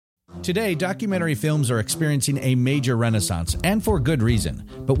Today, documentary films are experiencing a major renaissance, and for good reason.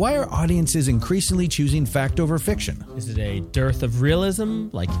 But why are audiences increasingly choosing fact over fiction? Is it a dearth of realism,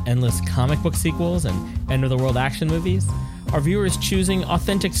 like endless comic book sequels and end-of-the-world action movies? Are viewers choosing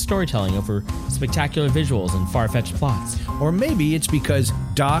authentic storytelling over spectacular visuals and far-fetched plots? Or maybe it's because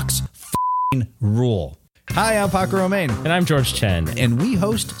docs f***ing rule. Hi, I'm Paco Romain. And I'm George Chen. And we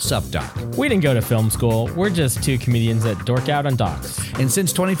host SupDoc. We didn't go to film school. We're just two comedians that dork out on docs. And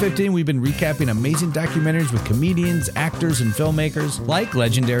since 2015, we've been recapping amazing documentaries with comedians, actors, and filmmakers like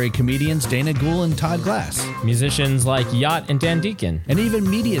legendary comedians Dana Gould and Todd Glass. Musicians like Yacht and Dan Deacon. And even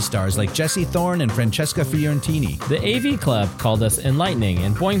media stars like Jesse Thorne and Francesca Fiorentini. The AV Club called us enlightening,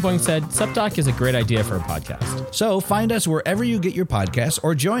 and Boing Boing said SupDoc is a great idea for a podcast. So find us wherever you get your podcasts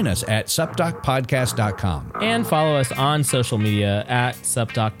or join us at supdocpodcast.com. And follow us on social media at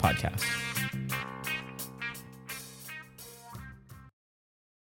SupDoc Podcast.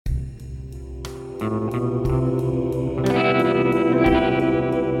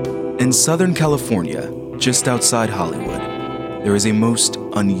 In Southern California, just outside Hollywood, there is a most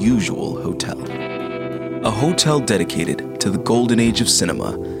unusual hotel. A hotel dedicated to the golden age of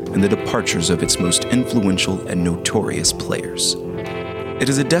cinema and the departures of its most influential and notorious players. It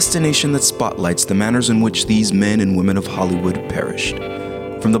is a destination that spotlights the manners in which these men and women of Hollywood perished.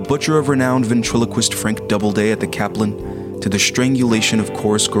 From the butcher of renowned ventriloquist Frank Doubleday at the Kaplan to the strangulation of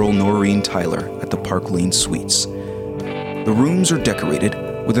chorus girl Noreen Tyler at the Park Lane Suites. The rooms are decorated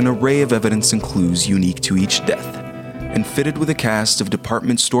with an array of evidence and clues unique to each death, and fitted with a cast of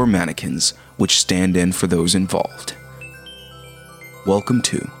department store mannequins which stand in for those involved. Welcome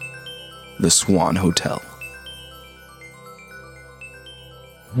to the Swan Hotel.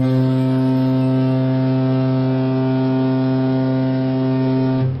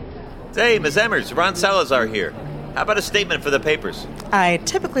 Hey, Ms. Emmers, Ron Salazar here. How about a statement for the papers? I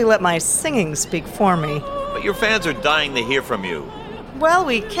typically let my singing speak for me. But your fans are dying to hear from you. Well,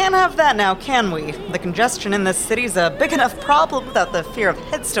 we can't have that now, can we? The congestion in this city's a big enough problem without the fear of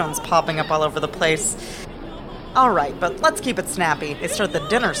headstones popping up all over the place. All right, but let's keep it snappy. They start the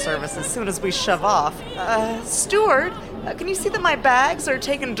dinner service as soon as we shove off. Steward, can you see that my bags are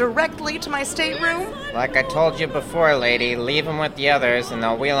taken directly to my stateroom? Like I told you before, lady, leave them with the others and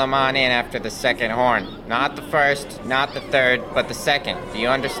they'll wheel them on in after the second horn. Not the first, not the third, but the second. Do you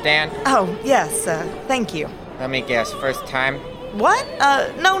understand? Oh, yes, thank you. Let me guess, first time? What?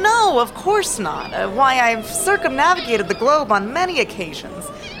 No, of course not. Why, I've circumnavigated the globe on many occasions.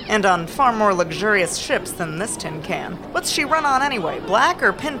 And on far more luxurious ships than this tin can. What's she run on anyway, black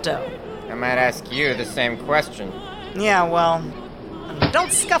or Pinto? I might ask you the same question. Yeah, well,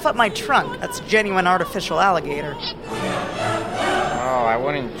 don't scuff up my trunk. That's genuine artificial alligator. Oh, I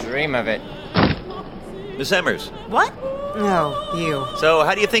wouldn't dream of it. Ms. Emmers. What? No, you. So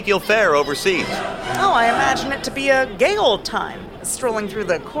how do you think you'll fare overseas? Oh, I imagine it to be a gay old time. Strolling through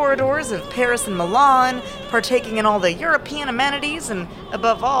the corridors of Paris and Milan, partaking in all the European amenities, and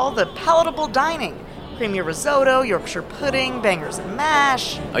above all, the palatable dining. Creamy risotto, Yorkshire pudding, bangers and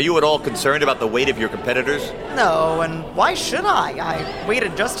mash. Are you at all concerned about the weight of your competitors? No, and why should I? I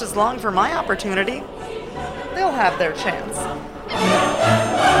waited just as long for my opportunity. They'll have their chance.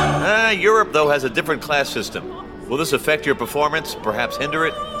 Europe, though, has a different class system. Will this affect your performance, perhaps hinder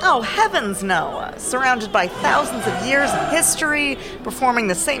it? Oh, heavens no. Surrounded by thousands of years of history, performing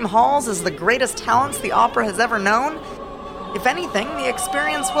the same halls as the greatest talents the opera has ever known. If anything, the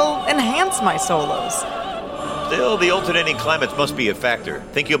experience will enhance my solos. Still, the alternating climates must be a factor.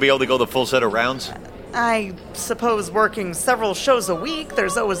 Think you'll be able to go the full set of rounds? I suppose working several shows a week,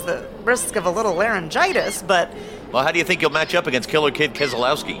 there's always the risk of a little laryngitis, but... Well, how do you think you'll match up against Killer Kid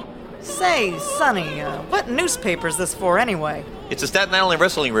Keselowski? Say, Sonny, what newspaper's this for anyway? It's a Staten Island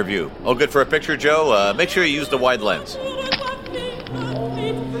Wrestling Review. All good for a picture, Joe? Make sure you use the wide lens.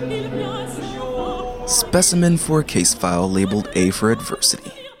 Specimen for a case file labeled A for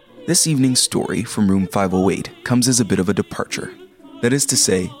Adversity. This evening's story from room 508 comes as a bit of a departure. That is to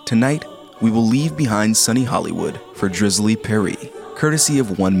say, tonight we will leave behind sunny Hollywood for drizzly Paris, courtesy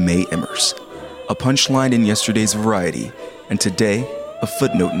of one May Emmers. A punchline in yesterday's Variety, and today, a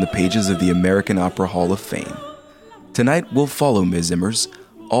footnote in the pages of the American Opera Hall of Fame. Tonight we'll follow Ms. Emmers,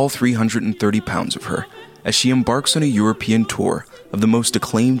 all 330 pounds of her, as she embarks on a European tour of the most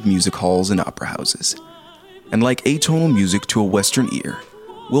acclaimed music halls and opera houses. And like atonal music to a Western ear,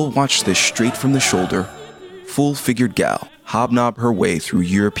 we'll watch this straight-from-the-shoulder, full-figured gal hobnob her way through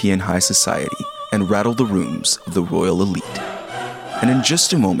European high society and rattle the rooms of the royal elite. And in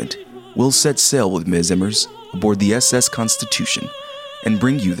just a moment, we'll set sail with Ms. Emmers aboard the SS Constitution and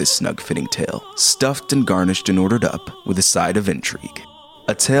bring you this snug-fitting tale, stuffed and garnished and ordered up with a side of intrigue.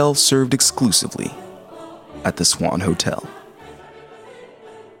 a tale served exclusively at the Swan Hotel.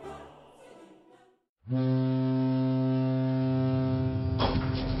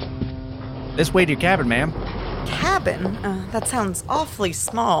 This way to your cabin, ma'am. Cabin? That sounds awfully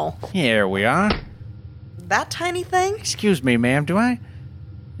small. Here we are. That tiny thing? Excuse me, ma'am. Do I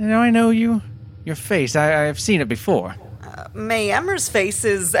know you? Your face, I've seen it before. May Emmer's face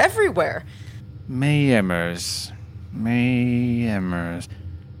is everywhere. May Emmers.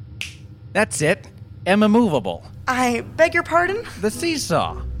 That's it. Emma Movable. I beg your pardon? The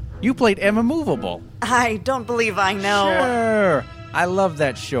seesaw. You played Emma Movable. I don't believe I know. Sure. I love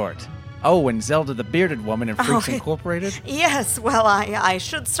that short. Oh, and Zelda the Bearded Woman in Freaks Incorporated? Yes, well, I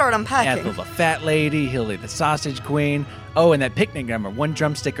should start unpacking. Ethel the Fat Lady, Hilly the Sausage Queen. Oh, and that picnic number, One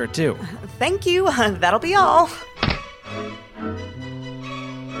Drumstick or Two. Thank you. That'll be all.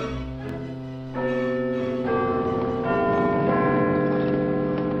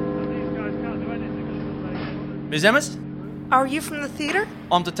 Ms. Emmers, Are you from the theater?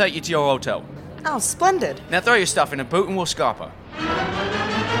 I'm to take you to your hotel. Oh, splendid. Now throw your stuff in a boot and we'll scarper.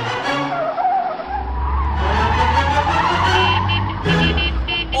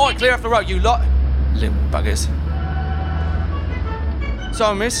 Alright, clear off the road, you lot. Little buggers.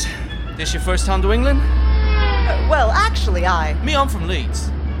 So, miss, this your first time to England? Well, actually, Me, I'm from Leeds.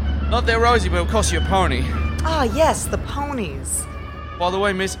 Not that Rosie will cost you a pony. Ah, yes, the ponies. By the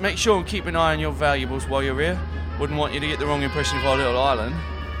way, miss, make sure and keep an eye on your valuables while you're here. Wouldn't want you to get the wrong impression of our little island.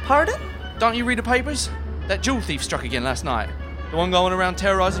 Pardon? Don't you read the papers? That jewel thief struck again last night. The one going around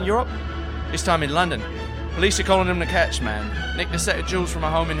terrorising Europe? This time in London. Police are calling him the Catch Man. Nicked a set of jewels from a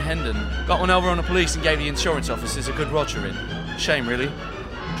home in Hendon. Got one over on the police and gave the insurance officers a good roger in. Shame, really.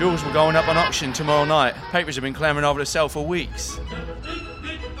 Jewels were going up on auction tomorrow night. Papers have been clamoring over the sale for weeks.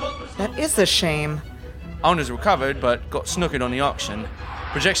 That is a shame. Owners recovered, but got snookered on the auction.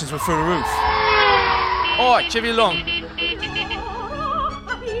 Projections were through the roof. Oi, chivvy along.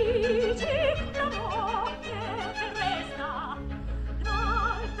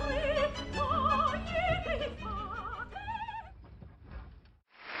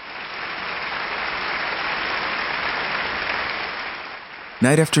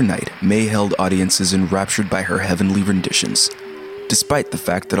 Night after night, May held audiences enraptured by her heavenly renditions, despite the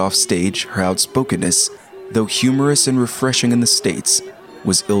fact that offstage, her outspokenness, though humorous and refreshing in the States,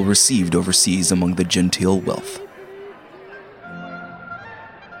 was ill-received overseas among the genteel wealth.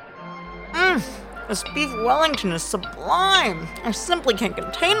 This beef Wellington is sublime. I simply can't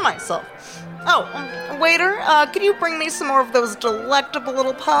contain myself. Oh, waiter, could you bring me some more of those delectable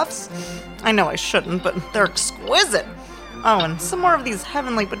little puffs? I know I shouldn't, but they're exquisite. Oh, and some more of these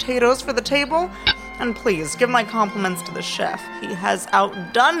heavenly potatoes for the table. And please, give my compliments to the chef. He has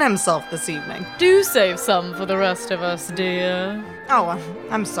outdone himself this evening. Do save some for the rest of us, dear. Oh,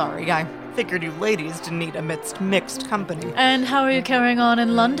 I'm sorry. I figured you ladies didn't eat amidst mixed company. And how are you carrying on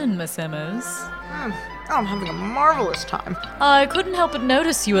in London, Miss Emmers? I'm having a marvelous time. I couldn't help but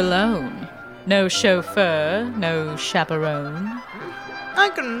notice you alone. No chauffeur, no chaperone.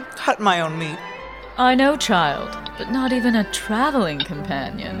 I can cut my own meat. I know, child, but not even a traveling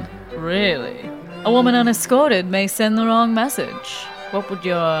companion. Really? A woman unescorted may send the wrong message. What would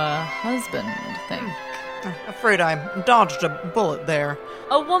your husband think? Afraid I dodged a bullet there.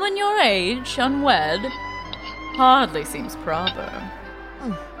 A woman your age, unwed? Hardly seems proper.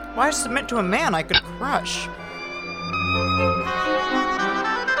 Why submit to a man I could crush?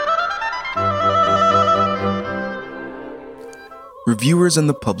 Reviewers and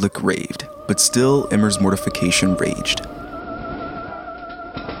the public raved, but still Emmer's mortification raged.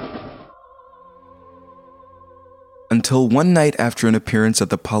 Until one night after an appearance at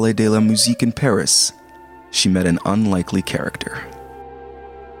the Palais de la Musique in Paris, she met an unlikely character.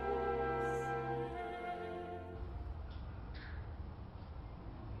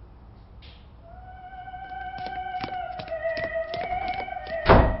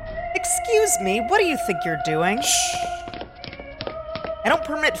 Excuse me, what do you think you're doing? Shh. I don't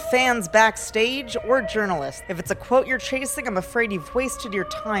permit fans backstage or journalists. If it's a quote you're chasing, I'm afraid you've wasted your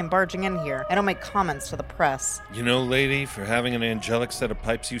time barging in here. I don't make comments to the press. You know, lady, for having an angelic set of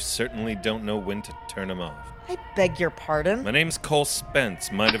pipes, you certainly don't know when to turn them off. I beg your pardon? My name's Cole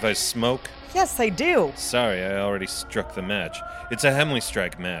Spence. Mind if I smoke? Yes, I do. Sorry, I already struck the match. It's a Hemley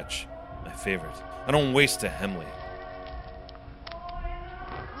strike match. My favorite. I don't waste a Hemley.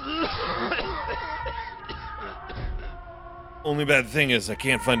 Only bad thing is I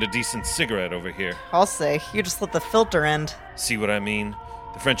can't find a decent cigarette over here. I'll say, you just let the filter end. See what I mean?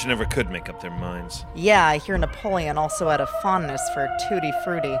 The French never could make up their minds. Yeah, I hear Napoleon also had a fondness for tutti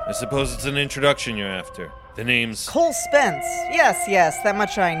frutti. I suppose it's an introduction you're after. The name's... Cole Spence. Yes, that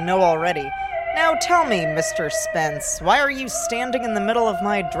much I know already. Now tell me, Mr. Spence, why are you standing in the middle of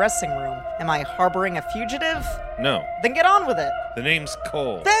my dressing room? Am I harboring a fugitive? No. Then get on with it. The name's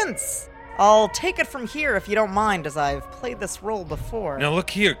Cole. Spence! I'll take it from here if you don't mind, as I've played this role before. Now look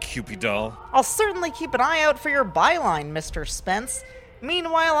here, Cupid doll. I'll certainly keep an eye out for your byline, Mr. Spence.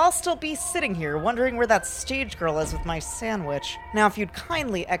 Meanwhile, I'll still be sitting here wondering where that stage girl is with my sandwich. Now, if you'd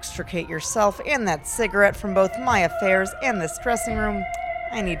kindly extricate yourself and that cigarette from both my affairs and this dressing room,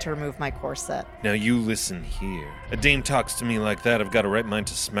 I need to remove my corset. Now you listen here. A dame talks to me like that, I've got a right mind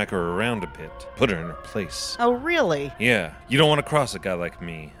to smack her around a bit. Put her in her place. Oh, really? Yeah, you don't want to cross a guy like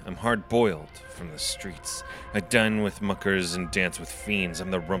me. I'm hard-boiled from the streets. I dine with muckers and dance with fiends.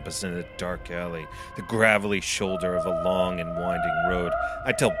 I'm the rumpus in a dark alley, the gravelly shoulder of a long and winding road.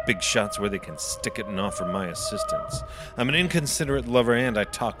 I tell big shots where they can stick it and offer my assistance. I'm an inconsiderate lover and I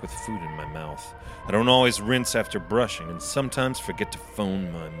talk with food in my mouth. I don't always rinse after brushing and sometimes forget to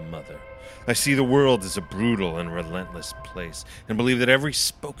phone my mother. I see the world as a brutal and relentless place and believe that every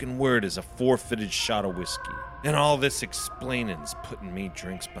spoken word is a forfeited shot of whiskey. And all this explaining's putting me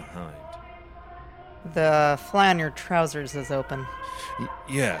drinks behind. The fly on your trousers is open.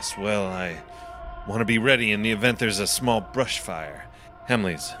 Yes, well, I want to be ready in the event there's a small brush fire.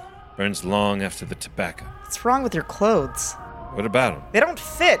 Hemley's burns long after the tobacco. What's wrong with your clothes? What about them? They don't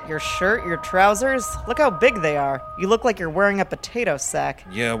fit. Your shirt, your trousers. Look how big they are. You look like you're wearing a potato sack.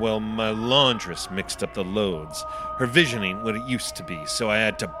 Yeah, well, my laundress mixed up the loads. Her vision ain't what it used to be, so I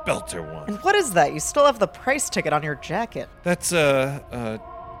had to belt her one. And what is that? You still have the price ticket on your jacket. That's a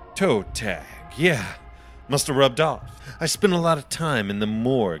toe tag. Yeah, must have rubbed off. I spend a lot of time in the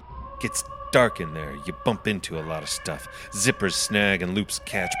morgue. Gets dark in there. You bump into a lot of stuff. Zippers snag and loops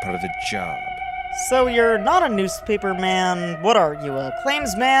catch, part of the job. So you're not a newspaper man. What are you, a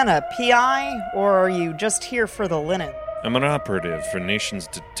claimsman, a PI, or are you just here for the linen? I'm an operative for Nation's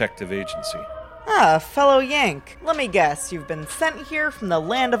Detective Agency. Ah, fellow Yank. Let me guess, you've been sent here from the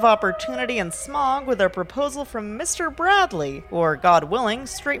land of opportunity and smog with a proposal from Mr. Bradley, or, God willing,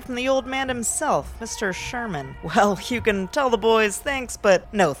 straight from the old man himself, Mr. Sherman. Well, you can tell the boys thanks,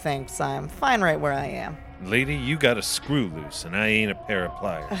 but no thanks. I'm fine right where I am. Lady, you got a screw loose, and I ain't a pair of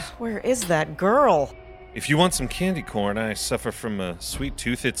pliers. Where is that girl? If you want some candy corn, I suffer from a sweet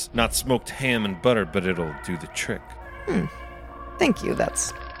tooth. It's not smoked ham and butter, but it'll do the trick. Thank you,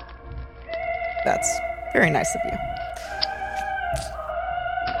 that's very nice of you.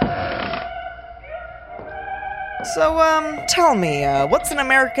 So, tell me, what's an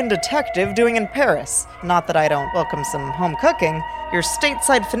American detective doing in Paris? Not that I don't welcome some home cooking. Your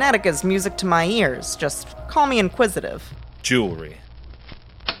stateside fanatic is music to my ears. Just call me inquisitive. Jewelry.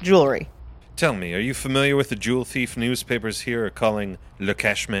 Jewelry. Tell me, are you familiar with the jewel thief newspapers here are calling Le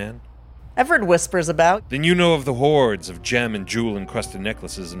Cashman? I've heard whispers about. Then you know of the hordes of gem and jewel-encrusted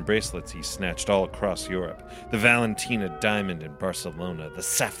necklaces and bracelets he snatched all across Europe. The Valentina diamond in Barcelona, the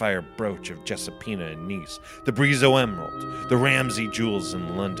sapphire brooch of Jessopina in Nice, the Brizo emerald, the Ramsey jewels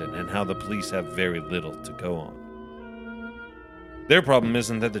in London, and how the police have very little to go on. Their problem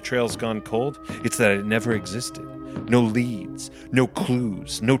isn't that the trail's gone cold, it's that it never existed. No leads, no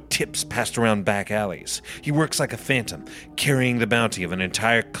clues, no tips passed around back alleys. He works like a phantom, carrying the bounty of an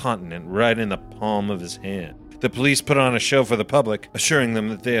entire continent right in the palm of his hand. The police put on a show for the public, assuring them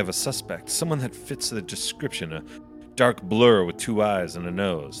that they have a suspect, someone that fits the description, a dark blur with 2 eyes and a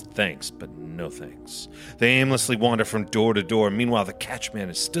nose. Thanks, but no thanks. They aimlessly wander from door to door. Meanwhile, the catchman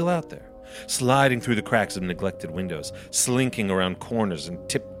is still out there, sliding through the cracks of neglected windows, slinking around corners and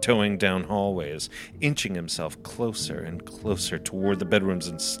tiptoeing down hallways, inching himself closer and closer toward the bedrooms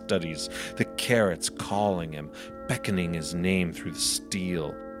and studies, the carrots calling him, beckoning his name through the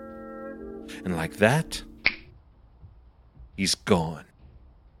steel. And like that, he's gone.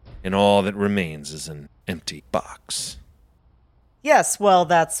 And all that remains is an empty box. Yes, well,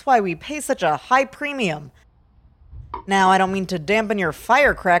 that's why we pay such a high premium. Now, I don't mean to dampen your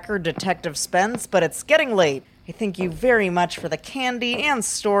firecracker, Detective Spence, but it's getting late. I thank you very much for the candy and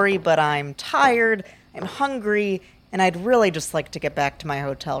story, but I'm tired, I'm hungry, and I'd really just like to get back to my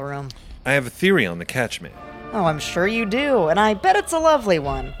hotel room. I have a theory on the catchman. Oh, I'm sure you do, and I bet it's a lovely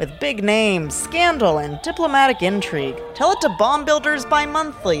one, with big names, scandal, and diplomatic intrigue. Tell it to Bomb Builders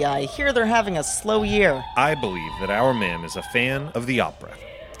Bi-Monthly. I hear they're having a slow year. I believe that our man is a fan of the opera.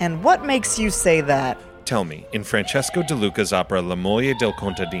 And what makes you say that? Tell me, in Francesco De Luca's opera La Moglie del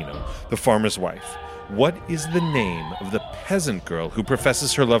Contadino, The Farmer's Wife, what is the name of the peasant girl who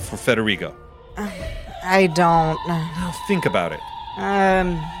professes her love for Federico? I don't... Now think about it.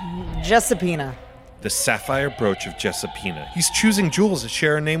 Jessopina. The sapphire brooch of Jessopina. He's choosing jewels that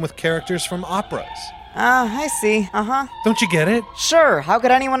share a name with characters from operas. I see. Uh-huh. Don't you get it? Sure, how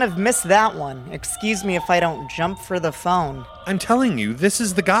could anyone have missed that one? Excuse me if I don't jump for the phone. I'm telling you, this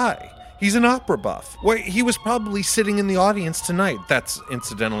is the guy. He's an opera buff. Wait, he was probably sitting in the audience tonight. That's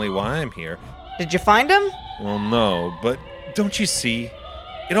incidentally why I'm here. Did you find him? Well, no, but don't you see?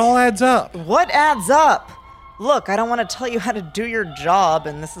 It all adds up. What adds up? Look, I don't want to tell you how to do your job,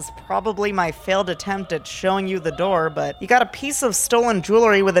 and this is probably my failed attempt at showing you the door, but you got a piece of stolen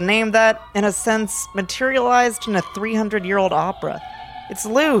jewelry with a name that, in a sense, materialized in a 300-year-old opera. It's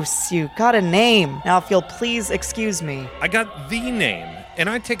loose. You got a name. Now, if you'll please excuse me. I got the name, and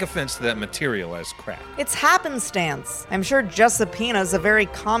I take offense to that materialized crap. It's happenstance. I'm sure Giuseppina's a very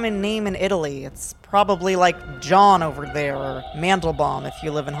common name in Italy. It's probably like John over there, or Mandelbaum if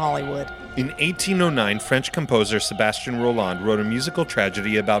you live in Hollywood. In 1809, French composer Sebastian Rolland wrote a musical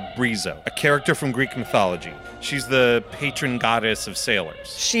tragedy about Brizo, a character from Greek mythology. She's the patron goddess of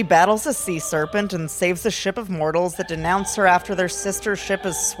sailors. She battles a sea serpent and saves a ship of mortals that denounce her after their sister ship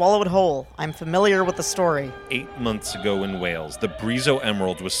is swallowed whole. I'm familiar with the story. 8 months ago in Wales, the Brizo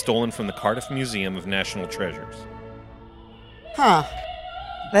Emerald was stolen from the Cardiff Museum of National Treasures. Huh.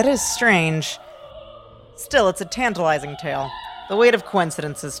 That is strange. Still, it's a tantalizing tale. The weight of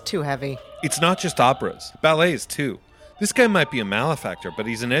coincidence is too heavy. It's not just operas, ballets too. This guy might be a malefactor, but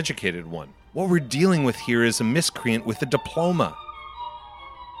he's an educated one. What we're dealing with here is a miscreant with a diploma.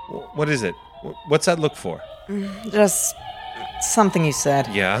 What is it? What's that look for? Just something you said.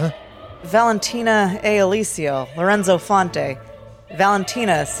 Yeah? Valentina e Eliseo, Lorenzo Fonte.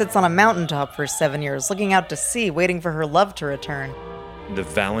 Valentina sits on a mountaintop for 7 years, looking out to sea, waiting for her love to return. The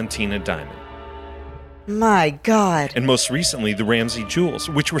Valentina Diamond. My God. And most recently, the Ramsey Jewels,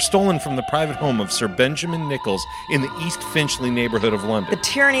 which were stolen from the private home of Sir Benjamin Nichols in the East Finchley neighborhood of London. The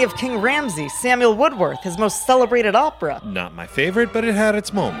Tyranny of King Ramsay, Samuel Woodworth, his most celebrated opera. Not my favorite, but it had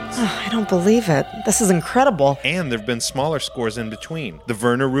its moments. I don't believe it. This is incredible. And there have been smaller scores in between. The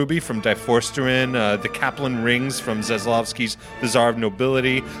Werner Ruby from Die Forsterin, the Kaplan Rings from Zaslavsky's The Tsar of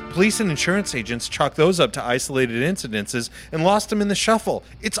Nobility. Police and insurance agents chalked those up to isolated incidences and lost them in the shuffle.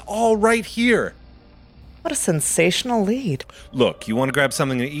 It's all right here. What a sensational lead. Look, you want to grab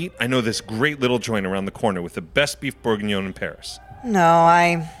something to eat? I know this great little joint around the corner with the best beef bourguignon in Paris. No,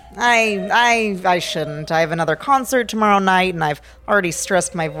 I shouldn't. I have another concert tomorrow night, and I've already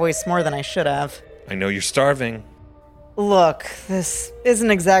stressed my voice more than I should have. I know you're starving. Look, this isn't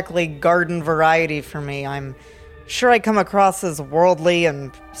exactly garden variety for me. I'm sure I come across as worldly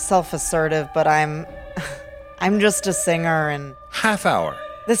and self-assertive, but I'm just a singer, and... Half hour.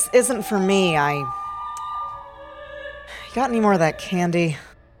 This isn't for me. Got any more of that candy?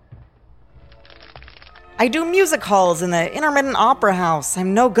 I do music halls in the Intermittent Opera House.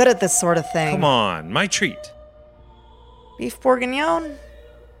 I'm no good at this sort of thing. Come on, my treat. Beef bourguignon?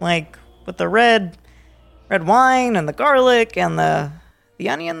 Like, with the red wine and the garlic and the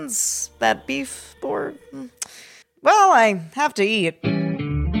onions? That beef board? Well, I have to eat.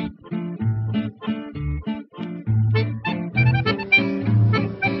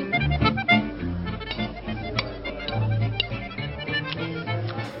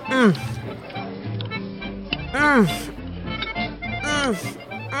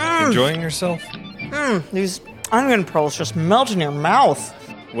 Enjoying yourself? These onion pearls just melt in your mouth.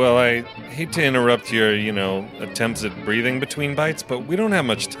 Well, I hate to interrupt your, attempts at breathing between bites, but we don't have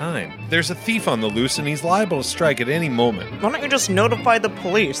much time. There's a thief on the loose, and he's liable to strike at any moment. Why don't you just notify the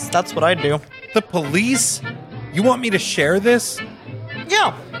police? That's what I'd do. The police? You want me to share this?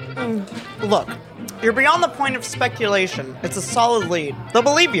 Yeah. Look, you're beyond the point of speculation. It's a solid lead. They'll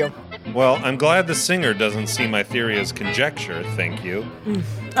believe you. Well, I'm glad the singer doesn't see my theory as conjecture, thank you.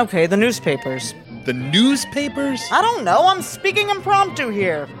 Okay, the newspapers. The newspapers? I don't know, I'm speaking impromptu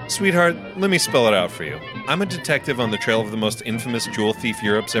here. Sweetheart, let me spell it out for you. I'm a detective on the trail of the most infamous jewel thief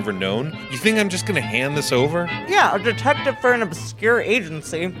Europe's ever known. You think I'm just gonna hand this over? Yeah, a detective for an obscure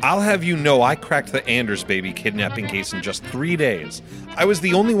agency. I'll have you know I cracked the Anders baby kidnapping case in just 3 days. I was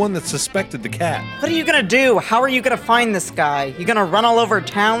the only one that suspected the cat. What are you gonna do? How are you gonna find this guy? You gonna run all over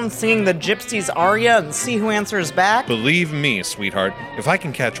town singing the Gypsies aria and see who answers back? Believe me, sweetheart, if I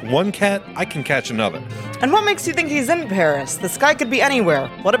can catch one cat, I can catch another. And what makes you think he's in Paris? This guy could be anywhere.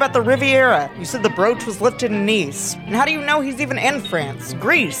 What about the Riviera? You said the brooch was lifted in Nice. And how do you know he's even in France,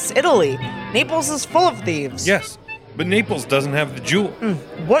 Greece, Italy? Naples is full of thieves. Yes, but Naples doesn't have the jewel.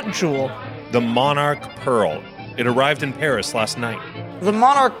 What jewel? The Monarch Pearl. It arrived in Paris last night. The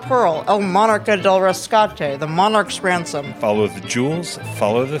Monarch Pearl, El Monarca del Rescate, the Monarch's ransom. Follow the jewels,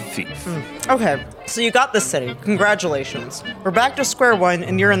 follow the thief. Okay, so you got the city. Congratulations. We're back to square one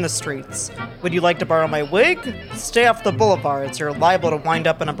and you're in the streets. Would you like to borrow my wig? Stay off the boulevards. You're liable to wind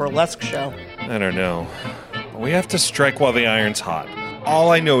up in a burlesque show. I don't know. We have to strike while the iron's hot.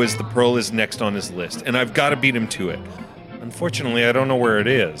 All I know is the pearl is next on his list, and I've got to beat him to it. Unfortunately, I don't know where it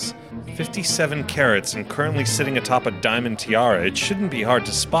is. 57 carats and currently sitting atop a diamond tiara. It shouldn't be hard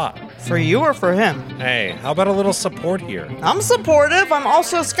to spot. For you or for him? Hey, how about a little support here? I'm supportive. I'm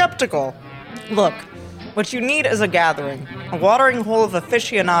also skeptical. Look, what you need is a gathering, a watering hole of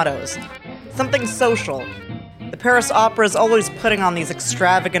aficionados, something social. The Paris Opera is always putting on these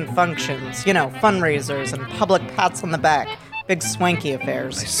extravagant functions, fundraisers and public pats on the back, big swanky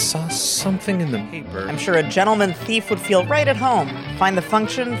affairs. I saw something in the paper. I'm sure a gentleman thief would feel right at home. Find the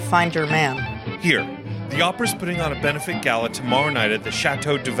function, find your man. Here, the opera's putting on a benefit gala tomorrow night at the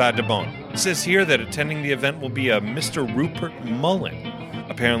Chateau du Valdebon. It says here that attending the event will be a Mr. Rupert Mullen.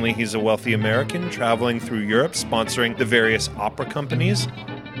 Apparently he's a wealthy American traveling through Europe, sponsoring the various opera companies.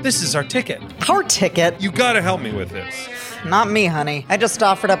 This is our ticket. Our ticket? You gotta help me with this. Not me, honey. I just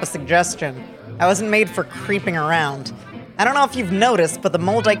offered up a suggestion. I wasn't made for creeping around. I don't know if you've noticed, but the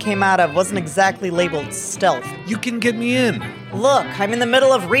mold I came out of wasn't exactly labeled stealth. You can get me in. Look, I'm in the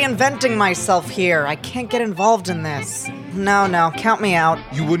middle of reinventing myself here. I can't get involved in this. No, count me out.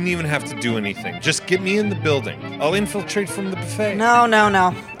 You wouldn't even have to do anything. Just get me in the building. I'll infiltrate from the buffet. No,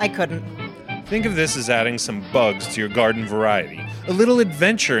 I couldn't. Think of this as adding some bugs to your garden variety. A little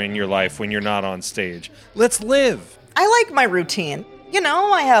adventure in your life when you're not on stage. Let's live. I like my routine.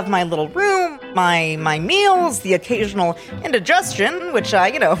 I have my little room, my meals, the occasional indigestion, which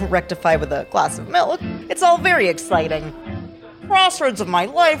I, rectify with a glass of milk. It's all very exciting. Crossroads of my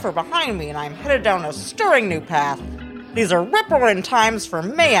life are behind me, and I'm headed down a stirring new path. These are rip-roaring times for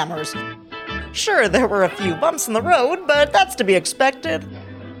Mayhammers. Sure, there were a few bumps in the road, but that's to be expected.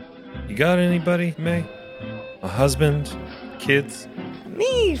 You got anybody, May? A husband? Kids?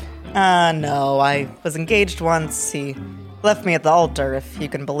 Me? No, I was engaged once. He left me at the altar, if you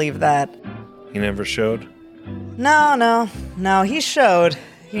can believe that. He never showed? No, he showed.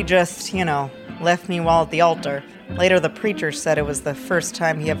 He just, left me while at the altar. Later, the preacher said it was the first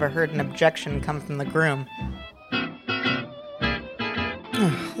time he ever heard an objection come from the groom.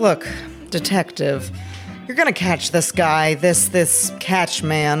 Look, detective, you're gonna catch this guy, this catch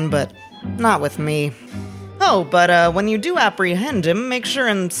man, but not with me. Oh, but when you do apprehend him, make sure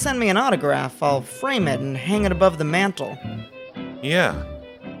and send me an autograph. I'll frame it and hang it above the mantel. Yeah.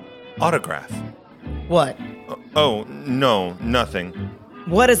 Autograph. What? Oh, no, nothing.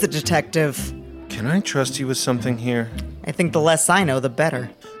 What is it, detective? Can I trust you with something here? I think the less I know, the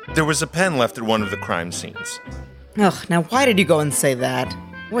better. There was a pen left at one of the crime scenes. Ugh, now why did you go and say that?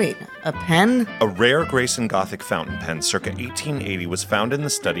 Wait, a pen? A rare Grayson Gothic fountain pen circa 1880 was found in the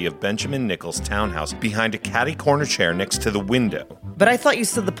study of Benjamin Nichols' townhouse behind a catty corner chair next to the window. But I thought you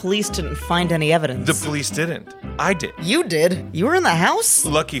said the police didn't find any evidence. The police didn't. I did. You did? You were in the house?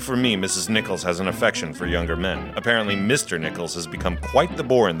 Lucky for me, Mrs. Nichols has an affection for younger men. Apparently, Mr. Nichols has become quite the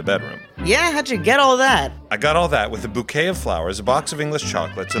bore in the bedroom. Yeah, how'd you get all that? I got all that with a bouquet of flowers, a box of English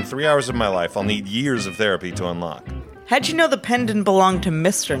chocolates, and 3 hours of my life I'll need years of therapy to unlock. How'd you know the pen didn't belong to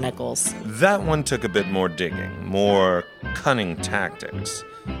Mr. Nichols? That one took a bit more digging, more cunning tactics.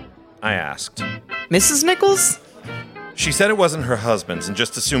 I asked. Mrs. Nichols? She said it wasn't her husband's and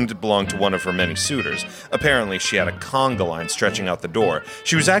just assumed it belonged to one of her many suitors. Apparently, she had a conga line stretching out the door.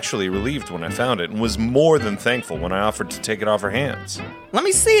 She was actually relieved when I found it and was more than thankful when I offered to take it off her hands. Let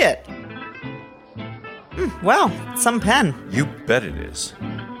me see it. Wow, some pen. You bet it is.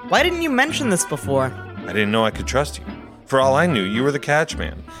 Why didn't you mention this before? I didn't know I could trust you. For all I knew, you were the catch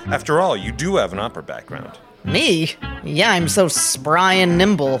man. After all, you do have an opera background. Me? Yeah, I'm so spry and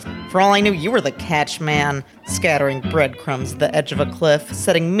nimble. For all I knew, you were the catch man, scattering breadcrumbs at the edge of a cliff,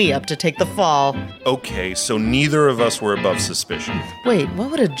 setting me up to take the fall. Okay, so neither of us were above suspicion. Wait,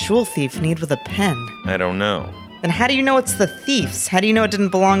 what would a jewel thief need with a pen? I don't know. Then how do you know it's the thief's? How do you know it didn't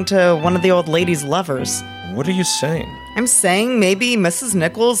belong to one of the old lady's lovers? What are you saying? I'm saying maybe Mrs.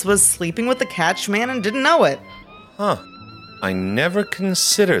 Nichols was sleeping with the catch man and didn't know it. Huh. I never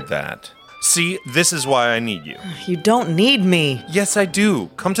considered that. See, this is why I need you. You don't need me. Yes, I do.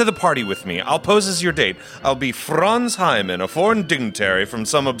 Come to the party with me. I'll pose as your date. I'll be Franz Hyman, a foreign dignitary from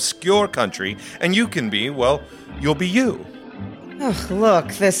some obscure country, and you can be, well, you'll be you. Ugh, look,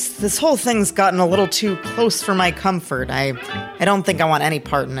 this whole thing's gotten a little too close for my comfort. I don't think I want any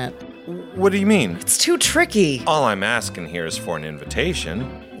part in it. What do you mean? It's too tricky. All I'm asking here is for an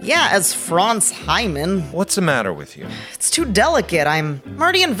invitation. Yeah, as Franz Hyman. What's the matter with you? It's too delicate. I'm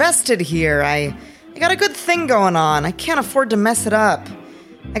already invested here. I got a good thing going on. I can't afford to mess it up.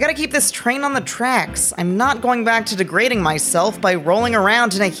 I gotta keep this train on the tracks. I'm not going back to degrading myself by rolling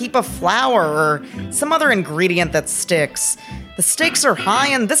around in a heap of flour or some other ingredient that sticks. The stakes are high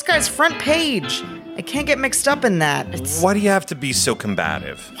and this guy's front page. I can't get mixed up in that. Why do you have to be so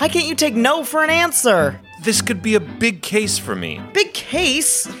combative? Why can't you take no for an answer? This could be a big case for me. Big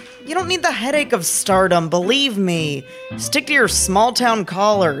case? You don't need the headache of stardom, believe me. Stick to your small town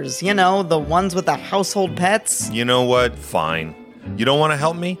callers, you know, the ones with the household pets. You know what? Fine. You don't want to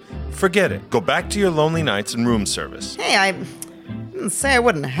help me? Forget it. Go back to your lonely nights and room service. Hey, I didn't say I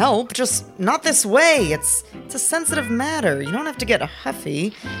wouldn't help, just not this way. It's a sensitive matter. You don't have to get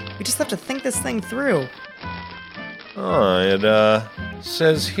huffy. We just have to think this thing through. Oh, it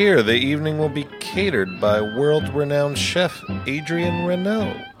says here the evening will be catered by world-renowned chef Adrian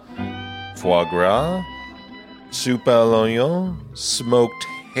Renault. Foie gras, soupe à l'oignon, smoked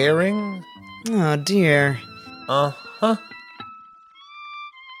herring. Oh, dear. Uh-huh.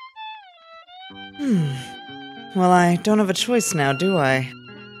 Well, I don't have a choice now, do I?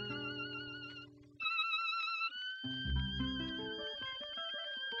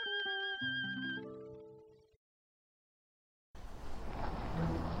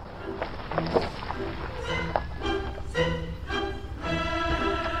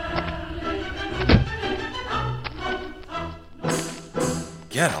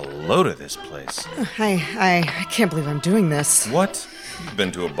 Get a load of this place. I can't believe I'm doing this. What? You've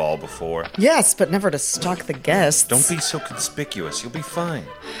been to a ball before. Yes, but never to stalk the guests. Don't be so conspicuous. You'll be fine.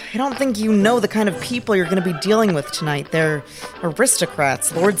 I don't think you know the kind of people you're going to be dealing with tonight. They're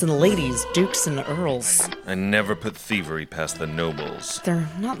aristocrats, lords and ladies, dukes and earls. I never put thievery past the nobles. They're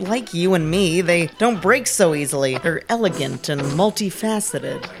not like you and me. They don't break so easily. They're elegant and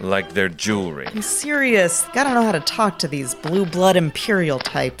multifaceted. Like their jewelry. I'm serious. Gotta know how to talk to these blue blood imperial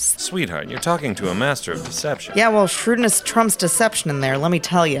types. Sweetheart, you're talking to a master of deception. Yeah, well, shrewdness trumps deception in there, let me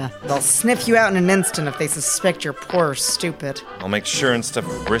tell you. They'll sniff you out in an instant if they suspect you're poor or stupid. I'll make sure and stuff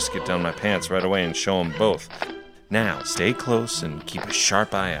a brisket down my pants right away and show them both. Now, stay close and keep a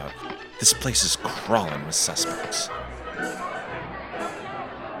sharp eye out. This place is crawling with suspects.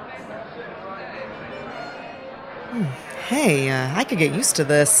 Hey, I could get used to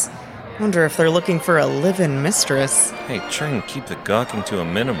this. Wonder if they're looking for a live-in mistress. Hey, try and keep the gawking to a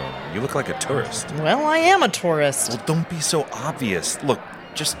minimum. You look like a tourist. Well, I am a tourist. Well, don't be so obvious. Look,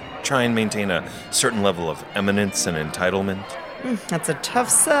 just try and maintain a certain level of eminence and entitlement. That's a tough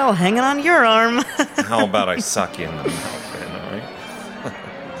sell, hanging on your arm. How about I sock you in the mouth then, all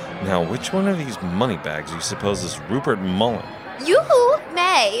right? Now, which one of these money bags do you suppose is Rupert Mullen? You,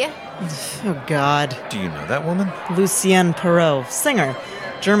 May. Oh, God. Do you know that woman? Lucienne Perrault, singer.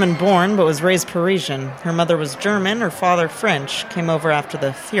 German-born, but was raised Parisian. Her mother was German, her father French. Came over after the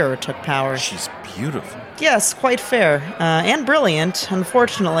Führer took power. She's beautiful. Yes, quite fair. And brilliant.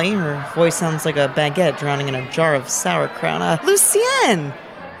 Unfortunately, her voice sounds like a baguette drowning in a jar of sauerkraut. Lucienne!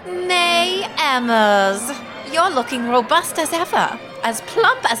 Nay, Emmers. You're looking robust as ever. As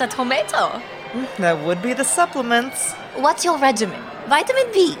plump as a tomato. That would be the supplements. What's your regimen?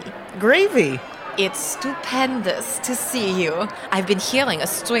 Vitamin B. Gravy. It's stupendous to see you. I've been hearing a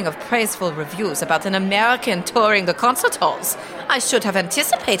string of praiseful reviews about an American touring the concert halls. I should have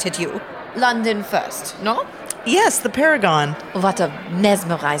anticipated you. London first, no? Yes, the Paragon. What a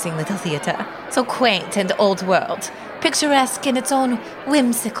mesmerizing little theater. So quaint and old world. Picturesque in its own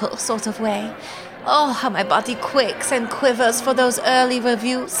whimsical sort of way. Oh, how my body quakes and quivers for those early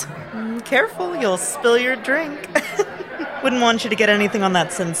reviews. Careful, you'll spill your drink. Wouldn't want you to get anything on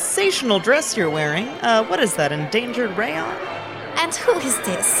that sensational dress you're wearing. What is that, endangered rayon? And who is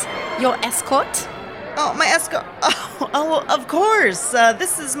this? Your escort? Oh, my escort. Oh, of course.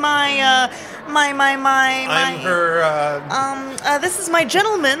 This is my. I'm her, This is my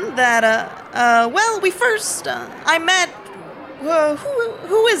gentleman that, well, we first, I met.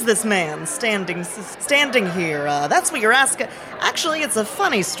 Who is this man standing here? That's what you're asking. Actually, it's a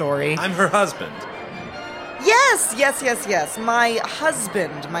funny story. I'm her husband. Yes. My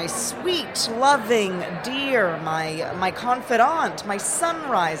husband, my sweet, loving, dear, my confidant, my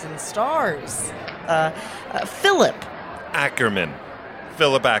sunrise and stars. Philip. Ackerman.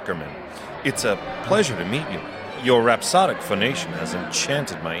 Philip Ackerman. It's a pleasure to meet you. Your rhapsodic phonation has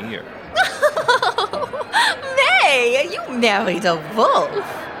enchanted my ear. May, you married a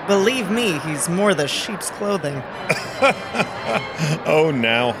wolf. Believe me, he's more the sheep's clothing. Oh,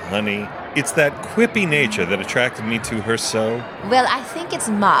 now, honey. It's that quippy nature that attracted me to her so. Well, I think it's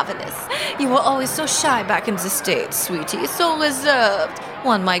marvelous. You were always so shy back in the States, sweetie, so reserved.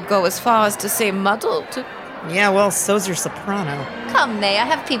 One might go as far as to say muddled. Yeah, well, so's your soprano. Come, May, I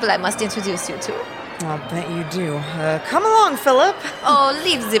have people I must introduce you to. I'll bet you do. Come along, Philip. Oh,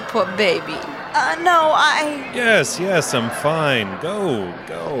 leave the poor baby. No, I... Yes, I'm fine. Go.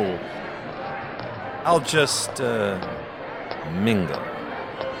 I'll just, mingle.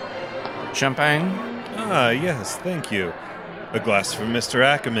 Champagne? Ah, yes, thank you. A glass for Mr.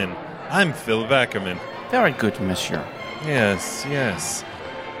 Ackerman. I'm Philip Ackerman. Very good, monsieur. Yes, yes.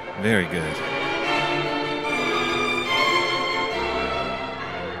 Very good.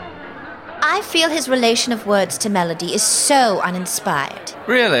 I feel his relation of words to melody is so uninspired.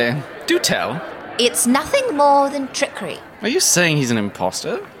 Really? Do tell. It's nothing more than trickery. Are you saying he's an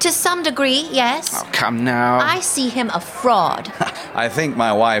imposter? To some degree, yes. Oh, come now. I see him a fraud. I think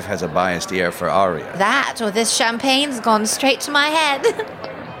my wife has a biased ear for Aria. That or this champagne's gone straight to my head.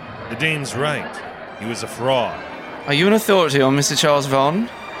 The Dane's right. He was a fraud. Are you an authority on Mr. Charles Vaughan?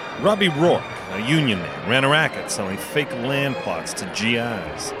 Robbie Rourke, a union man, ran a racket selling fake land plots to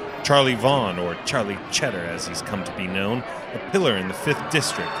GIs. Charlie Vaughan, or Charlie Cheddar as he's come to be known, a pillar in the 5th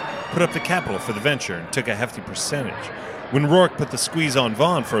District, put up the capital for the venture and took a hefty percentage. When Rourke put the squeeze on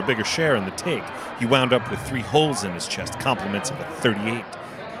Vaughan for a bigger share in the take, he wound up with 3 holes in his chest, compliments of a 38.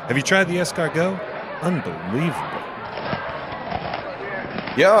 Have you tried the escargot? Unbelievable.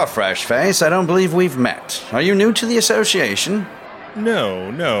 You're a fresh face. I don't believe we've met. Are you new to the association?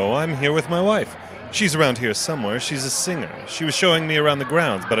 No, I'm here with my wife. She's around here somewhere. She's a singer. She was showing me around the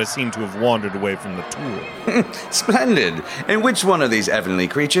grounds, but I seem to have wandered away from the tour. Splendid. And which one of these heavenly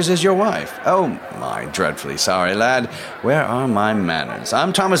creatures is your wife? Oh, my dreadfully sorry, lad. Where are my manners?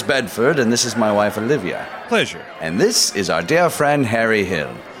 I'm Thomas Bedford, and this is my wife, Olivia. Pleasure. And this is our dear friend, Harry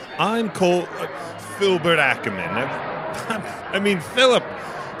Hill. I'm Philbert Ackerman.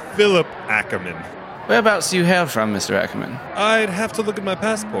 Philip Ackerman. Whereabouts do you hail from, Mr. Ackerman? I'd have to look at my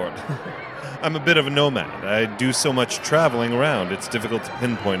passport. I'm a bit of a nomad. I do so much traveling around, it's difficult to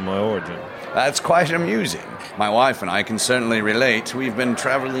pinpoint my origin. That's quite amusing. My wife and I can certainly relate. We've been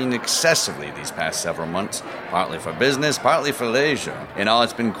traveling excessively these past several months, partly for business, partly for leisure. In all,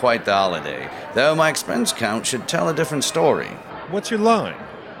 it's been quite the holiday, though my expense count should tell a different story. What's your line?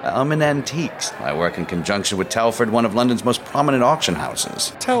 I'm in antiques. I work in conjunction with Telford, one of London's most prominent auction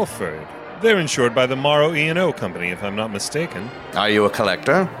houses. Telford? They're insured by the Morrow E&O Company, if I'm not mistaken. Are you a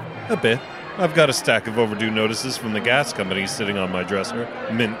collector? A bit. I've got a stack of overdue notices from the gas company sitting on my dresser,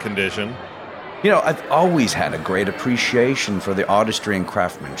 mint condition. You know, I've always had a great appreciation for the artistry and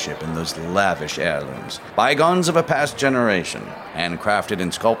craftsmanship in those lavish heirlooms. Bygones of a past generation, handcrafted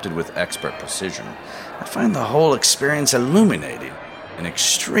and sculpted with expert precision. I find the whole experience illuminating and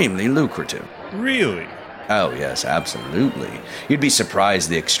extremely lucrative. Really? Oh, yes, absolutely. You'd be surprised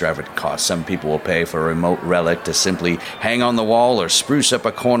the extravagant cost some people will pay for a remote relic to simply hang on the wall or spruce up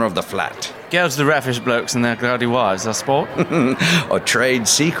a corner of the flat. Gouge the raffish blokes and their gaudy wives, I sport. Or trade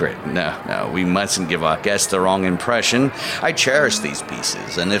secret. No, we mustn't give our guests the wrong impression. I cherish these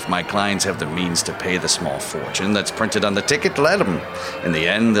pieces, and if my clients have the means to pay the small fortune that's printed on the ticket, let them. In the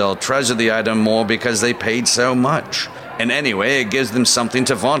end, they'll treasure the item more because they paid so much. And anyway, it gives them something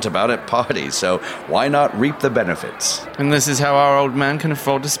to vaunt about at parties, so why not reap the benefits? And this is how our old man can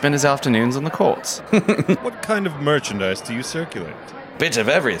afford to spend his afternoons on the courts. What kind of merchandise do you circulate? Bit of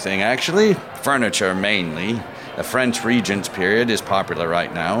everything, actually. Furniture, mainly. The French Regent's period is popular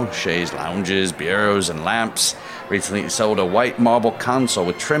right now. Chaise lounges, bureaus, and lamps. Recently sold a white marble console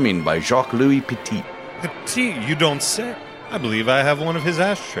with trimming by Jacques-Louis Petit. Petit? You don't say? I believe I have one of his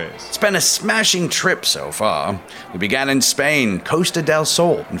ashtrays. It's been a smashing trip so far. We began in Spain, Costa del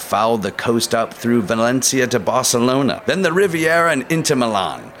Sol, and followed the coast up through Valencia to Barcelona, then the Riviera and into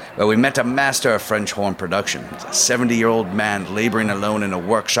Milan, where we met a master of French horn production. A 70-year-old man laboring alone in a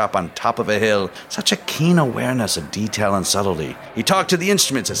workshop on top of a hill. Such a keen awareness of detail and subtlety. He talked to the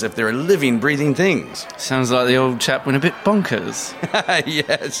instruments as if they were living, breathing things. Sounds like the old chap went a bit bonkers.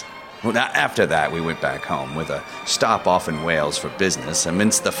 Yes. Well, now, after that, we went back home with a stop off in Wales for business,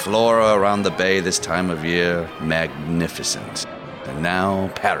 amidst the flora around the bay this time of year. Magnificent. And now,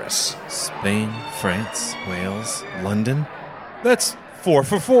 Paris. Spain, France, Wales, London. That's 4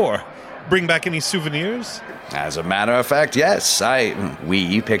 for 4. Bring back any souvenirs? As a matter of fact, yes.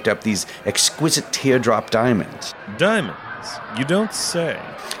 We picked up these exquisite teardrop diamonds. Diamonds? You don't say.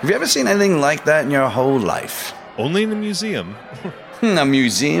 Have you ever seen anything like that in your whole life? Only in a museum. A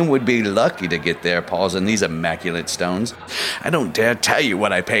museum would be lucky to get their paws on these immaculate stones. I don't dare tell you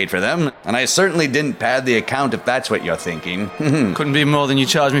what I paid for them, and I certainly didn't pad the account if that's what you're thinking. Couldn't be more than you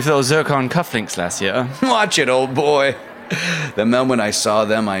charged me for those zircon cufflinks last year. Watch it, old boy. The moment I saw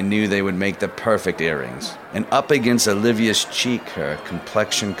them, I knew they would make the perfect earrings. And up against Olivia's cheek, her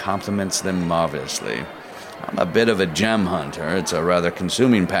complexion complements them marvelously. I'm a bit of a gem hunter. It's a rather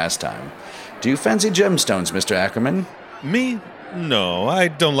consuming pastime. Do you fancy gemstones, Mr. Ackerman? Me? No, I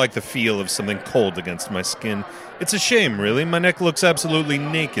don't like the feel of something cold against my skin. It's a shame, really. My neck looks absolutely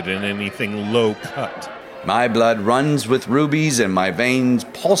naked in anything low cut. My blood runs with rubies and my veins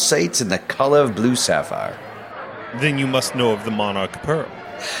pulsates in the color of blue sapphire. Then you must know of the Monarch Pearl.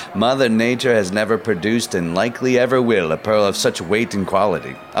 Mother Nature has never produced and likely ever will a pearl of such weight and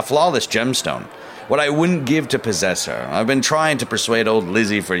quality. A flawless gemstone. What I wouldn't give to possess her. I've been trying to persuade old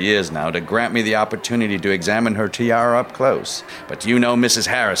Lizzie for years now to grant me the opportunity to examine her tiara up close. But you know Mrs.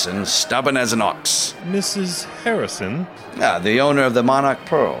 Harrison, stubborn as an ox. Mrs. Harrison? The owner of the Monarch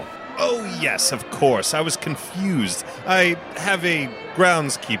Pearl. Oh, yes, of course. I was confused. I have a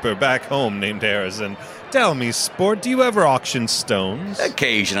groundskeeper back home named Harrison. Tell me, sport, do you ever auction stones?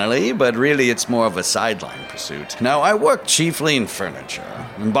 Occasionally, but really it's more of a sideline pursuit. Now, I work chiefly in furniture.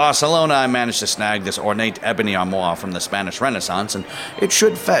 In Barcelona, I managed to snag this ornate ebony armoire from the Spanish Renaissance, and it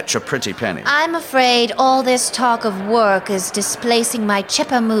should fetch a pretty penny. I'm afraid all this talk of work is displacing my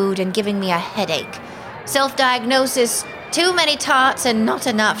chipper mood and giving me a headache. Self-diagnosis, too many tarts and not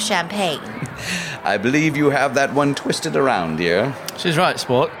enough champagne. I believe you have that one twisted around, dear. She's right,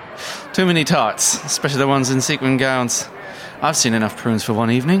 sport. Too many tarts, especially the ones in sequin gowns. I've seen enough prunes for one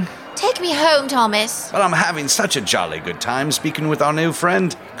evening. Take me home, Thomas. But I'm having such a jolly good time speaking with our new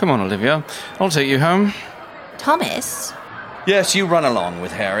friend. Come on, Olivia. I'll take you home. Thomas? Yes, you run along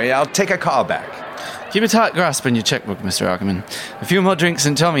with Harry. I'll take a car back. Keep a tight grasp on your checkbook, Mr. Ackerman. A few more drinks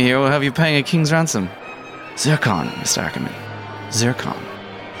and Tommy here will have you paying a king's ransom. Zircon, Mr. Ackerman. Zircon.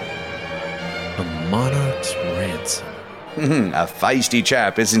 A monarch's ransom. A feisty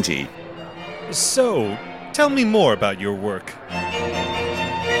chap, isn't he? So, tell me more about your work.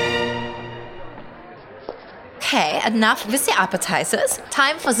 Okay, enough with the appetizers.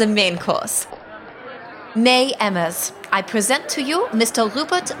 Time for the main course. May Emmers. I present to you Mr.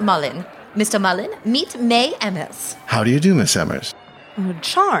 Rupert Mullin. Mr. Mullin, meet May Emmers. How do you do, Miss Emmers?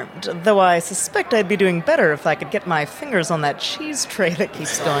 Charmed, though I suspect I'd be doing better if I could get my fingers on that cheese tray that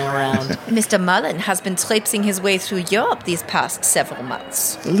keeps going around. Mr. Mullin has been traipsing his way through Europe these past several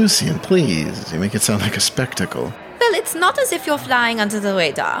months. Lucian, please. You make it sound like a spectacle. Well, it's not as if you're flying under the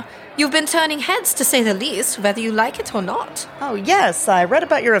radar. You've been turning heads, to say the least, whether you like it or not. Oh, yes, I read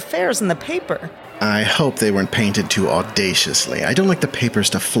about your affairs in the paper. I hope they weren't painted too audaciously. I don't like the papers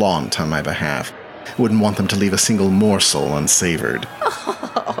to flaunt on my behalf. Wouldn't want them to leave a single morsel unsavored.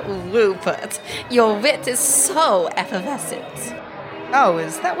 Oh, Rupert, your wit is so effervescent. Oh,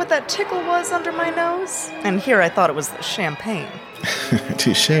 is that what that tickle was under my nose? And here I thought it was the champagne.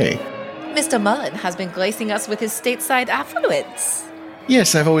 Touché. Mr. Mullin has been gracing us with his stateside affluence.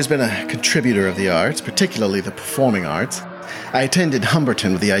 Yes, I've always been a contributor of the arts, particularly the performing arts. I attended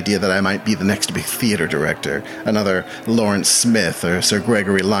Humberton with the idea that I might be the next big theater director, another Lawrence Smith or Sir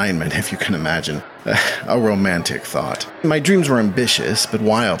Gregory Lineman, if you can imagine. A romantic thought. My dreams were ambitious, but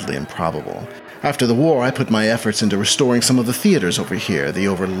wildly improbable. After the war, I put my efforts into restoring some of the theaters over here, the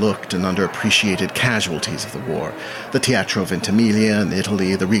overlooked and underappreciated casualties of the war. The Teatro Ventimiglia in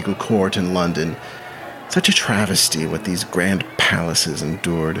Italy, the Regal Court in London. Such a travesty what these grand palaces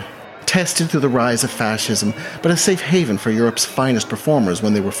endured. Tested through the rise of fascism, but a safe haven for Europe's finest performers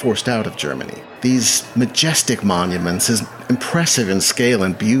when they were forced out of Germany. These majestic monuments, as impressive in scale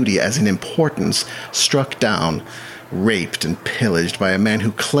and beauty as in importance, struck down, raped and pillaged by a man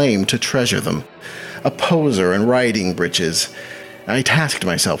who claimed to treasure them. A poser in riding breeches. I tasked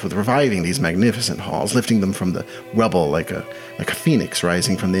myself with reviving these magnificent halls, lifting them from the rubble like a phoenix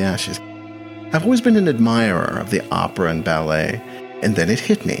rising from the ashes. I've always been an admirer of the opera and ballet, and then it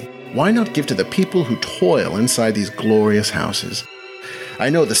hit me. Why not give to the people who toil inside these glorious houses? I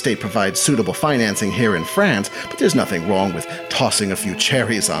know the state provides suitable financing here in France, but there's nothing wrong with tossing a few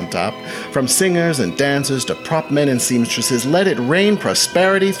cherries on top. From singers and dancers to prop men and seamstresses, let it rain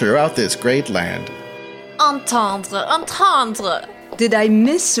prosperity throughout this great land. Entendre. Did I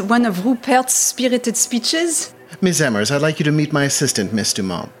miss one of Rupert's spirited speeches? Miss Emmers, I'd like you to meet my assistant, Miss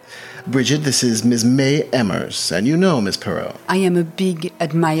Dumont. Bridget, this is Miss May Emmers, and you know Miss Perrault. I am a big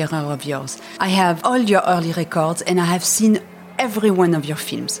admirer of yours. I have all your early records, and I have seen every one of your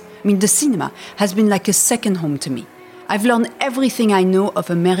films. I mean, the cinema has been like a second home to me. I've learned everything I know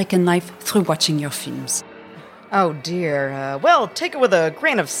of American life through watching your films. Oh, dear. Well, take it with a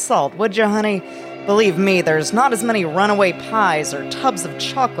grain of salt, would you, honey? Believe me, there's not as many runaway pies or tubs of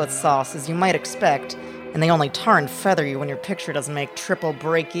chocolate sauce as you might expect. And they only tar and feather you when your picture doesn't make triple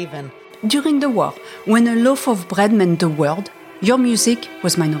break even. During the war, when a loaf of bread meant the world, your music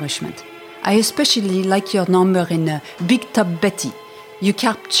was my nourishment. I especially like your number in Big Top Betty. You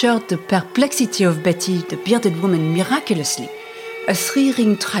captured the perplexity of Betty, the bearded woman, miraculously. A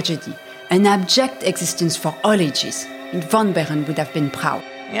three-ring tragedy, an abject existence for all ages. Von Baron would have been proud.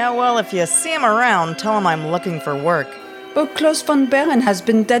 Yeah, well, if you see him around, tell him I'm looking for work. But Klaus von Beren has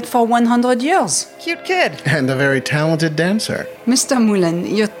been dead for 100 years. Cute kid. And a very talented dancer. Mr. Mullen,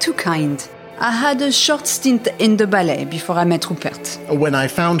 you're too kind. I had a short stint in the ballet before I met Rupert. When I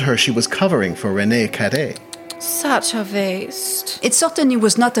found her, she was covering for René Cadet. Such a waste. It certainly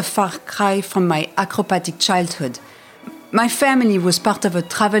was not a far cry from my acrobatic childhood. My family was part of a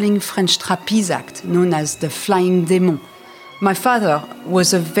traveling French trapeze act known as the Flying Démon. My father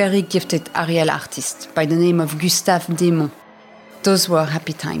was a very gifted aerial artist by the name of Gustave Démon. Those were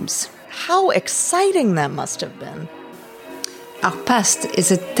happy times. How exciting that must have been. Our past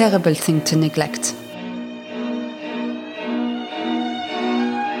is a terrible thing to neglect.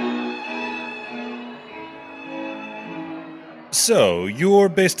 So, you're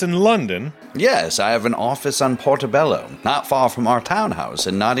based in London? Yes, I have an office on Portobello, not far from our townhouse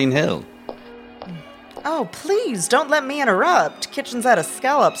in Notting Hill. Oh, please, don't let me interrupt. Kitchen's out of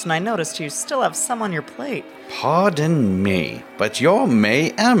scallops, and I noticed you still have some on your plate. Pardon me, but you're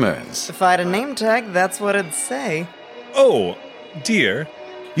May Emmers. If I had a name tag, that's what it'd say. Oh, dear.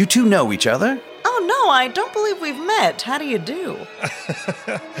 You two know each other? Oh, no, I don't believe we've met. How do you do?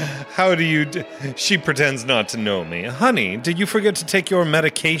 How do you do? She pretends not to know me. Honey, did you forget to take your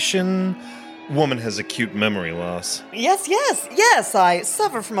medication? Woman has acute memory loss. Yes, I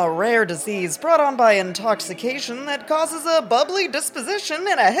suffer from a rare disease brought on by intoxication that causes a bubbly disposition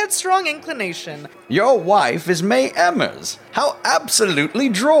and a headstrong inclination. Your wife is May Emmers. How absolutely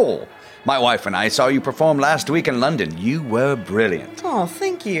droll. My wife and I saw you perform last week in London. You were brilliant. Oh,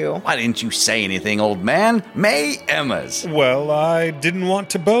 thank you. Why didn't you say anything, old man? May Emmers. Well, I didn't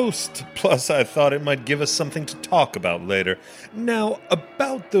want to boast. Plus, I thought it might give us something to talk about later. Now,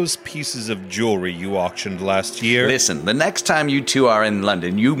 about those pieces of jewelry you auctioned last year. Listen, the next time you two are in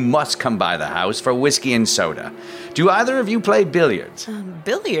London, you must come by the house for whiskey and soda. Do either of you play billiards?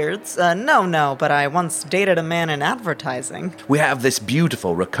 Billiards? No, but I once dated a man in advertising. We have this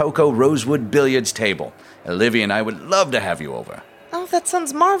beautiful Rococo rosewood billiards table. Olivia and I would love to have you over. Oh, that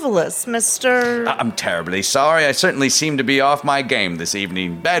sounds marvelous, Mr. I'm terribly sorry. I certainly seem to be off my game this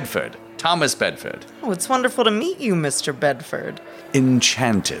evening. Bedford. Thomas Bedford. Oh, it's wonderful to meet you, Mr. Bedford.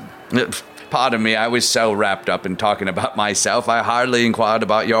 Enchanted. Pardon me, I was so wrapped up in talking about myself, I hardly inquired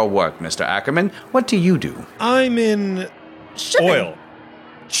about your work, Mr. Ackerman. What do you do? I'm in Shipping. Oil.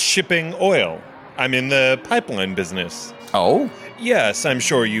 Shipping oil. I'm in the pipeline business. Oh? Yes, I'm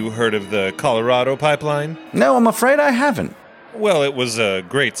sure you heard of the Colorado pipeline. No, I'm afraid I haven't. Well, it was a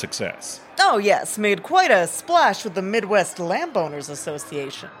great success. Oh, yes, made quite a splash with the Midwest Landowners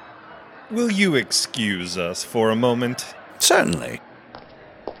Association. Will you excuse us for a moment? Certainly.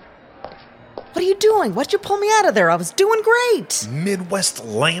 What are you doing? Why'd you pull me out of there? I was doing great. Midwest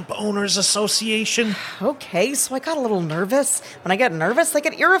Lamp Owners Association? Okay, so I got a little nervous. When I get nervous, I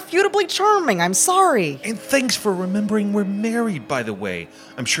get irrefutably charming. I'm sorry. And thanks for remembering we're married, by the way.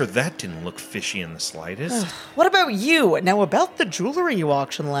 I'm sure that didn't look fishy in the slightest. What about you? Now, about the jewelry you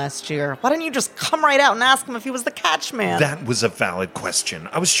auctioned last year, why didn't you just come right out and ask him if he was the catch man? That was a valid question.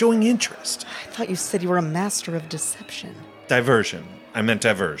 I was showing interest. I thought you said you were a master of deception. Diversion. I meant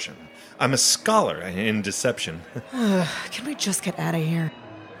diversion. I'm a scholar in deception. Can we just get out of here?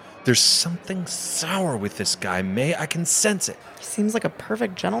 There's something sour with this guy, May. I can sense it. He seems like a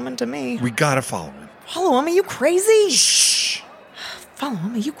perfect gentleman to me. We gotta follow him. Follow him? Are you crazy? Shh! Follow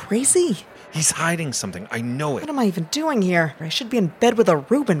him? Are you crazy? He's hiding something. I know it. What am I even doing here? I should be in bed with a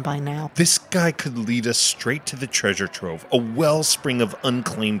Reuben by now. This guy could lead us straight to the treasure trove, a wellspring of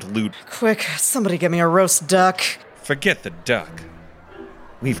unclaimed loot. Quick, somebody get me a roast duck. Forget the duck.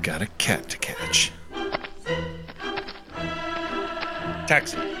 We've got a cat to catch.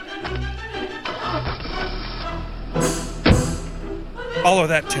 Taxi. Follow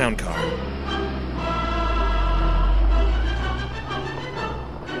that town car.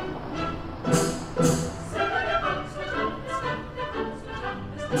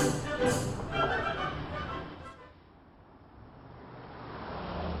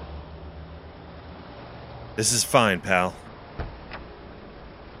 This is fine, pal.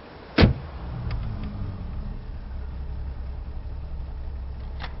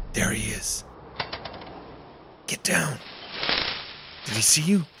 There he is. Get down. Did he see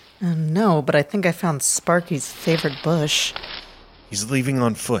you? No, but I think I found Sparky's favorite bush. He's leaving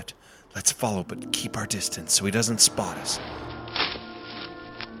on foot. Let's follow, but keep our distance so he doesn't spot us.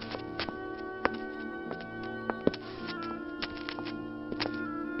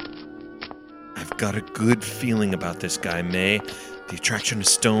 I've got a good feeling about this guy, May. The attraction to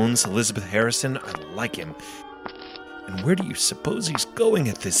stones, Elizabeth Harrison, I like him. And where do you suppose he's going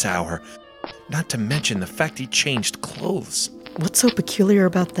at this hour? Not to mention the fact he changed clothes. What's so peculiar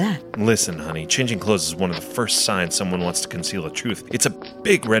about that? Listen, honey, changing clothes is one of the first signs someone wants to conceal the truth. It's a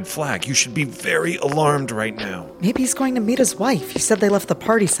big red flag. You should be very alarmed right now. Maybe he's going to meet his wife. You said they left the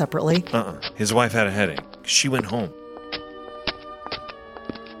party separately. His wife had a headache. She went home.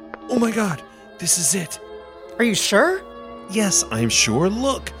 Oh my God, this is it. Are you sure? Yes, I'm sure.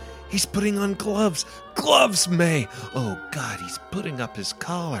 Look, he's putting on gloves. Gloves, May. Oh God, he's putting up his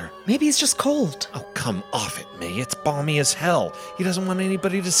collar. Maybe he's just cold. Oh, come off it, May. It's balmy as hell. He doesn't want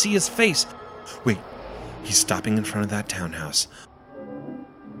anybody to see his face. Wait, he's stopping in front of that townhouse.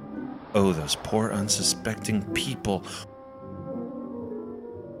 Oh, those poor unsuspecting people.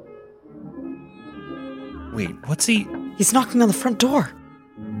 Wait, what's he? He's knocking on the front door.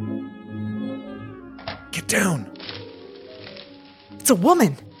 Get down. It's a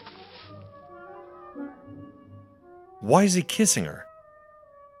woman. Why is he kissing her?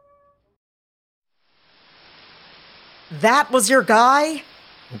 That was your guy?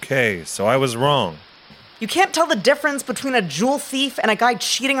 Okay, so I was wrong. You can't tell the difference between a jewel thief and a guy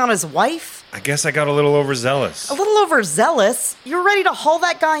cheating on his wife? I guess I got a little overzealous. A little overzealous? You're ready to haul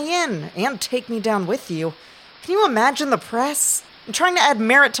that guy in and take me down with you. Can you imagine the press? I'm trying to add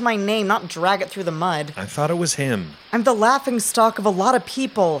merit to my name, not drag it through the mud. I thought it was him. I'm the laughingstock of a lot of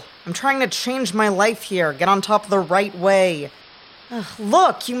people. I'm trying to change my life here, get on top the right way.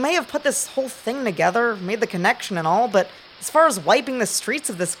 Look, you may have put this whole thing together, made the connection and all, but as far as wiping the streets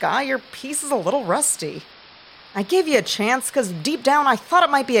of this guy, your piece is a little rusty. I gave you a chance because deep down I thought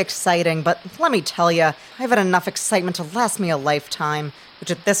it might be exciting, but let me tell you, I've had enough excitement to last me a lifetime,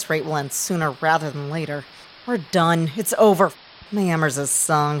 which at this rate will end sooner rather than later. We're done. It's over. My hammers is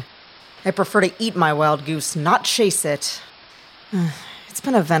sung. I prefer to eat my wild goose, not chase it. It's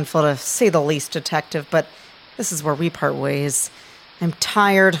been eventful to say the least, Detective, but this is where we part ways. I'm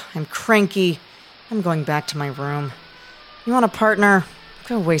tired, I'm cranky, I'm going back to my room. You want a partner?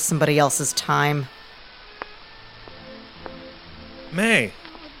 Go waste somebody else's time. May!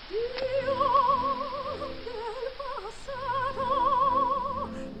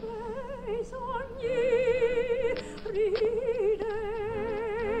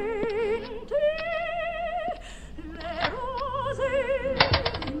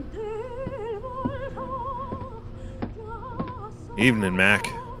 Evening, Mac.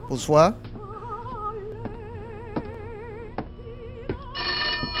 Bonsoir.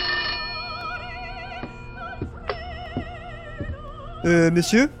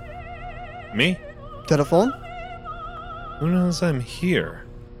 Monsieur? Me? Telephone? Who knows I'm here?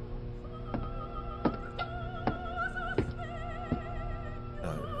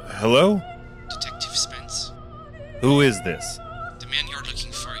 Hello? Detective Spence. Who is this? The man you're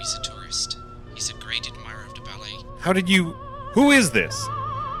looking for is a tourist. He's a great admirer of the ballet. How did you... Who is this?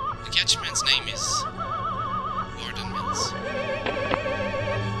 The catchman's name is... Warden Mills.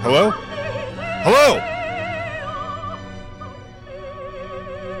 Hello? Hello?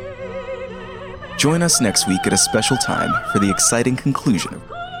 Join us next week at a special time for the exciting conclusion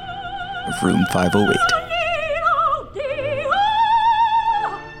of Room 508.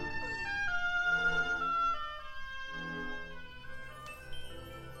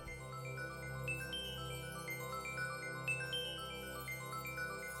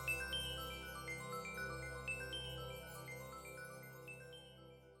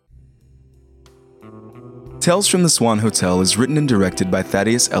 Tales from the Swan Hotel is written and directed by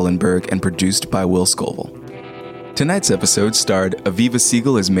Thaddeus Ellenberg and produced by Will Scoville. Tonight's episode starred Aviva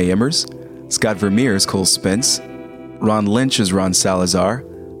Siegel as May Emmers, Scott Vermeer as Cole Spence, Ron Lynch as Ron Salazar,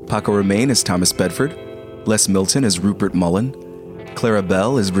 Paco Romain as Thomas Bedford, Les Milton as Rupert Mullen, Clara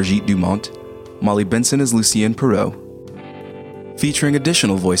Bell as Brigitte Dumont, Molly Benson as Lucienne Perrault. Featuring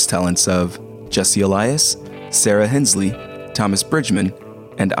additional voice talents of Jesse Elias, Sarah Hensley, Thomas Bridgman,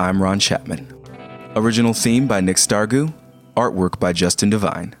 and I'm Ron Chapman. Original theme by Nick Stargoo, artwork by Justin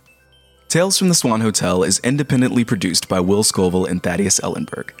Devine. Tales from the Swan Hotel is independently produced by Will Scoville and Thaddeus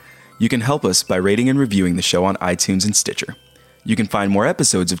Ellenberg. You can help us by rating and reviewing the show on iTunes and Stitcher. You can find more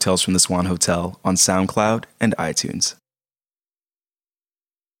episodes of Tales from the Swan Hotel on SoundCloud and iTunes.